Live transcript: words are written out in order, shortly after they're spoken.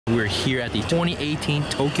here at the 2018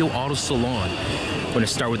 Tokyo Auto Salon. We're gonna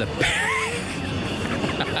start with the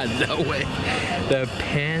no way. The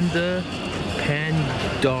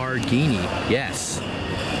Lamborghini. Yes.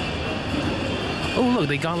 Oh look,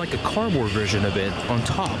 they got like a cardboard version of it on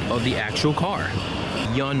top of the actual car.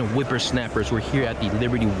 Young whippersnappers, we're here at the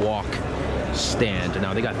Liberty Walk stand.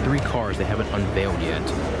 Now they got 3 cars they haven't unveiled yet.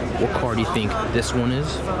 What car do you think this one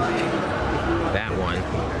is? That one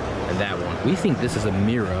and that one. We think this is a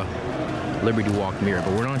MIURA, Liberty Walk MIURA,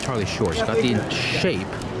 but we're not entirely sure. It's got the shape,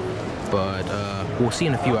 but we'll see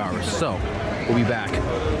in a few hours. So we'll be back.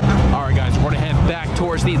 All right, guys, we're gonna head back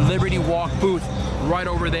towards the Liberty Walk booth right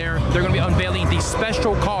over there. They're gonna be unveiling the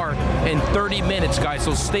special car in 30 minutes, guys.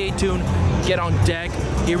 So stay tuned, get on deck.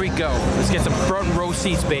 Here we go. Let's get some front row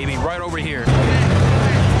seats, baby, right over here.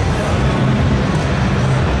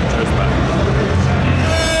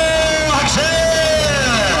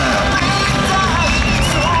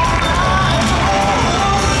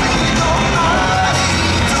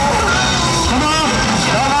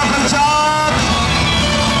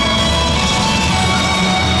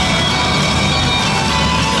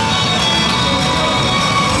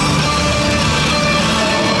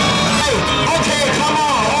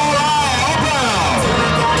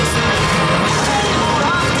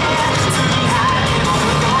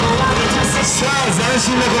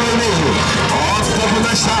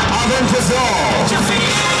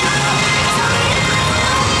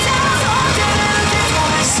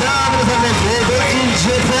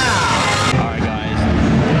 Alright guys,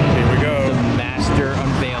 here we go. The master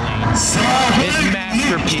unveiling. His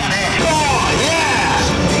masterpiece.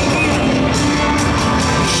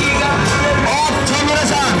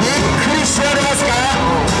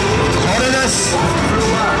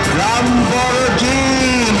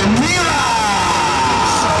 Lamborghini MIURA!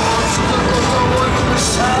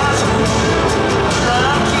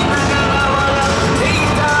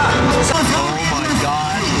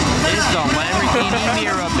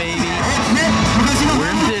 MIURA, baby. We're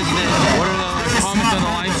in business. What are the comments on the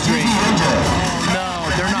live stream? Oh no,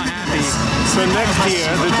 they're not happy. So next year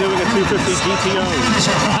they're doing a 250 GTO.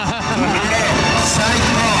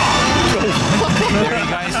 There you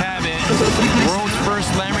guys have it. World's first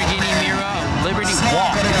Lamborghini MIURA Liberty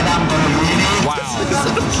Walk. Wow.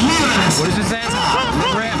 What does it say?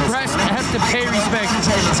 Press F to pay respect.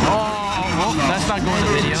 Oh. Well, that's not going to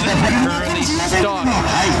the video. Currently stuck.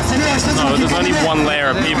 No, there's only one layer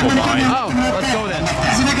of people behind. Oh, let's go then.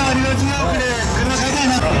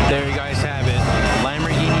 There you guys have it.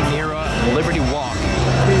 Lamborghini MIURA Liberty Walk.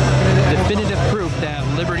 Definitive proof that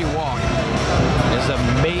Liberty Walk is a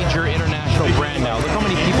major international brand now. Look how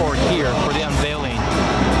many people are here for the unveiling.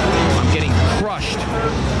 I'm getting crushed.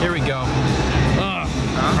 Here we go.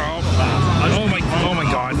 Oh my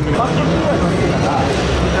God.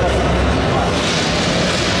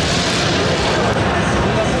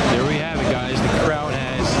 There we have it, guys. The crowd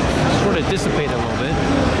has sort of dissipated a little bit.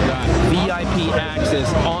 Got VIP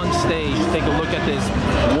access on stage. Take a look at this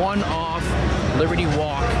one-off Liberty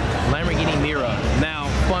Walk Lamborghini MIURA. Now,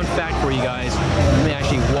 fun fact for you guys. Let me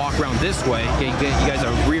actually walk around this way. Get you guys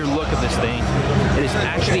a rear look of this thing. It is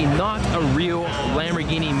actually not a real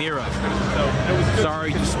Lamborghini MIURA.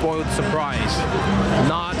 Sorry to spoil the surprise.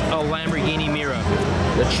 Not a Lamborghini MIURA.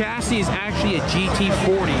 The chassis is actually a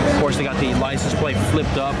GT40. Of course, they got the license plate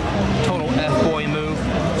flipped up. Total F-boy move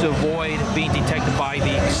to avoid being detected by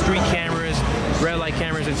the street cameras, red light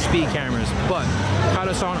cameras, and speed cameras. But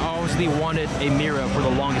Kado-san obviously wanted a MIURA for the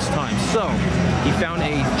longest time. So he found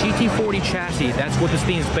a GT40 chassis. That's what this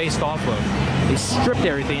thing is based off of. They stripped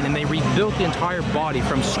everything and they rebuilt the entire body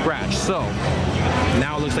from scratch. So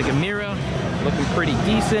now it looks like a MIURA, looking pretty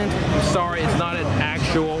decent. I'm sorry, it's not an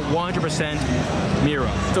actual 100% MIURA.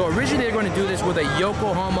 So originally they're going to do this with a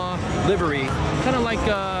Yokohama livery, kind of like,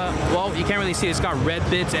 well, you can't really see it. It's got red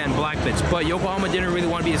bits and black bits, but Yokohama didn't really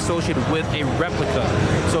want to be associated with a replica.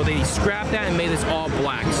 So they scrapped that and made this all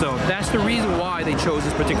black. So that's the reason why they chose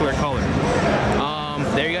this particular color.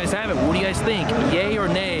 There you guys have it. What do you guys think? Yay or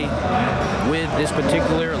nay with this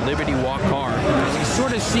particular Liberty Walk car? You can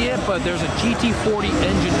sort of see it, but there's a GT40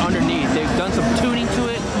 engine underneath. They've done some tuning to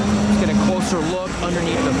it. Let's get a closer look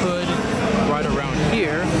underneath the hood right around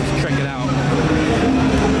here. Let's check it out.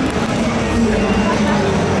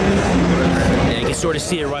 And you can sort of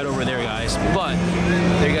see it right over there, guys. But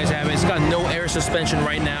there you guys have it. It's got no air suspension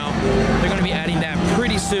right now. They're going to be adding that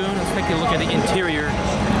pretty soon. Let's take a look at the interior.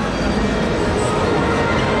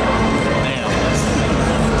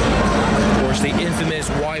 The infamous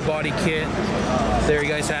wide-body kit. There you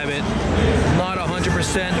guys have it. Not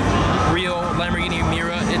 100% real Lamborghini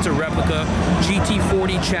MIURA. It's a replica.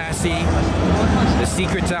 GT40 chassis. The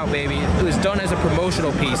secret's out, baby. It was done as a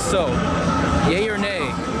promotional piece, so yay or nay?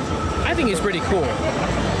 I think it's pretty cool.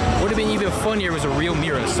 Would have been even funnier if it was a real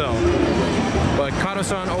Miura, so. But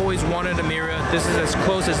Kato-san always wanted a Miura. This is as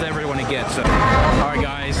close as ever want to get, so. Alright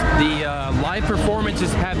guys, the live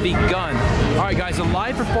performances have begun. Alright guys, the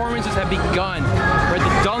live performances have begun. We're at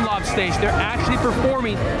the Dunlop stage. They're actually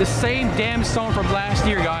performing the same damn song from last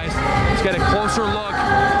year, guys. Let's get a closer look.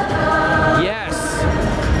 Yes.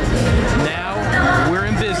 Now, we're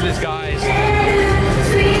in business, guys.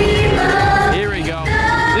 Here we go.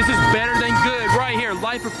 This is better than good right here.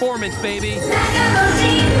 Live performance, baby.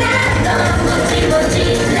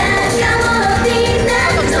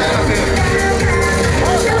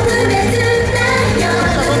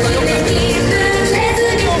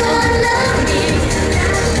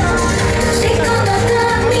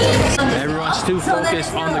 Everyone's too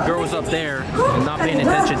focused on the girls up there and not paying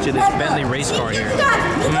attention to this Bentley race car here.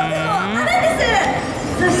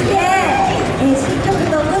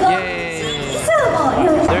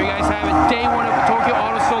 There you guys have it, day one of Tokyo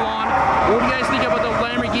Auto Salon. What do you guys think about the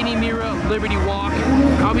Lamborghini MIURA Liberty Walk?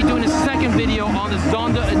 I'll be doing a second video on the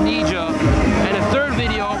Zonda Anija and a third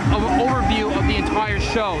video of an overview of the entire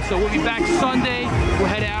show. So we'll be back Sunday. We'll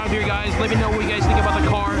head out of here, guys. Let me know what you guys think about the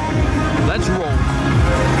car. Let's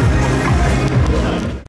roll.